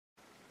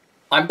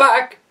I'm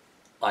back!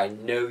 I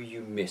know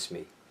you miss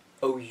me.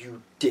 Oh,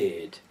 you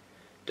did.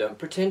 Don't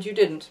pretend you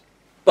didn't.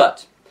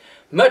 But,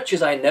 much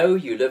as I know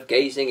you love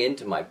gazing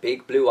into my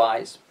big blue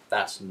eyes,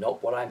 that's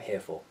not what I'm here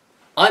for.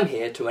 I'm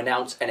here to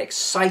announce an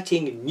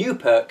exciting new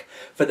perk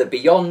for the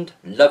Beyond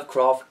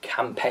Lovecraft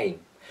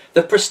campaign.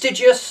 The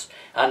prestigious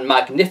and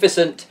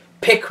magnificent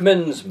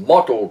Pickman's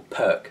Model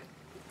perk.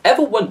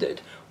 Ever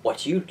wondered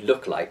what you'd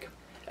look like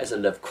as a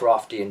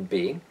Lovecraftian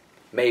being?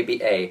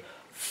 Maybe a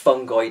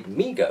fungoid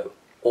Migo,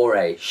 or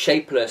a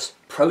shapeless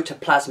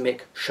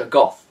protoplasmic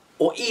Shoggoth,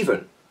 or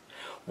even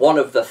one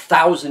of the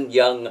 1,000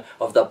 young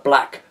of the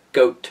black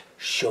goat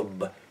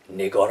Shub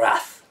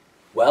Nigorath.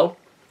 Well,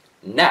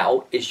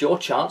 now is your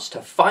chance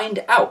to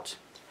find out.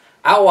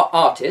 Our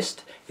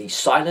artist, the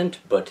silent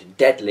but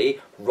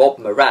deadly Rob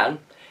Moran,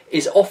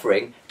 is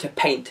offering to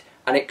paint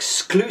an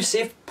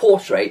exclusive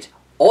portrait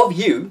of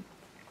you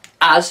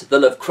as the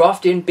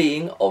Lovecraftian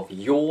being of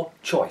your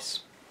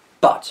choice.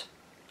 But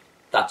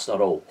that's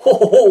not all.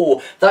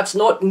 Ho! That's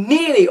not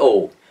nearly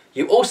all.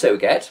 You also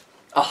get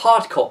a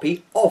hard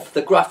copy of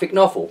the graphic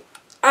novel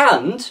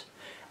and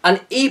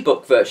an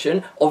ebook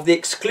version of the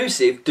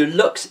exclusive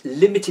deluxe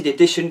limited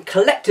edition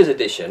collector's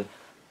edition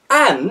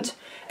and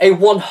a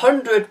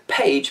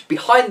 100-page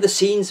behind the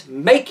scenes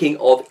making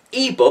of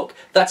ebook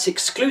that's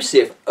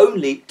exclusive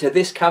only to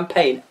this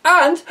campaign.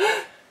 And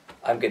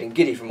I'm getting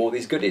giddy from all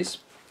these goodies.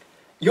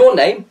 Your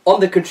name on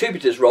the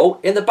contributors roll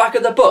in the back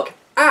of the book.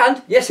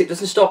 And, yes, it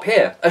doesn't stop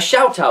here, a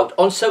shout out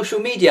on social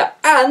media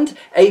and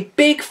a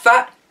big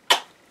fat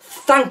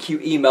thank you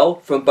email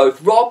from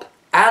both Rob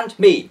and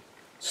me.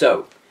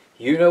 So,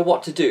 you know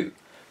what to do.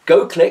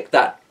 Go click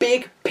that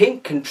big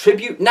pink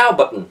contribute now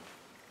button.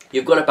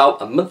 You've got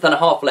about a month and a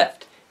half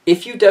left.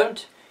 If you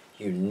don't,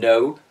 you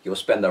know you'll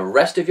spend the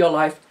rest of your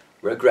life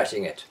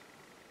regretting it.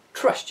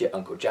 Trust your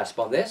Uncle Jasp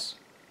on this.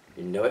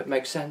 You know it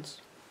makes sense.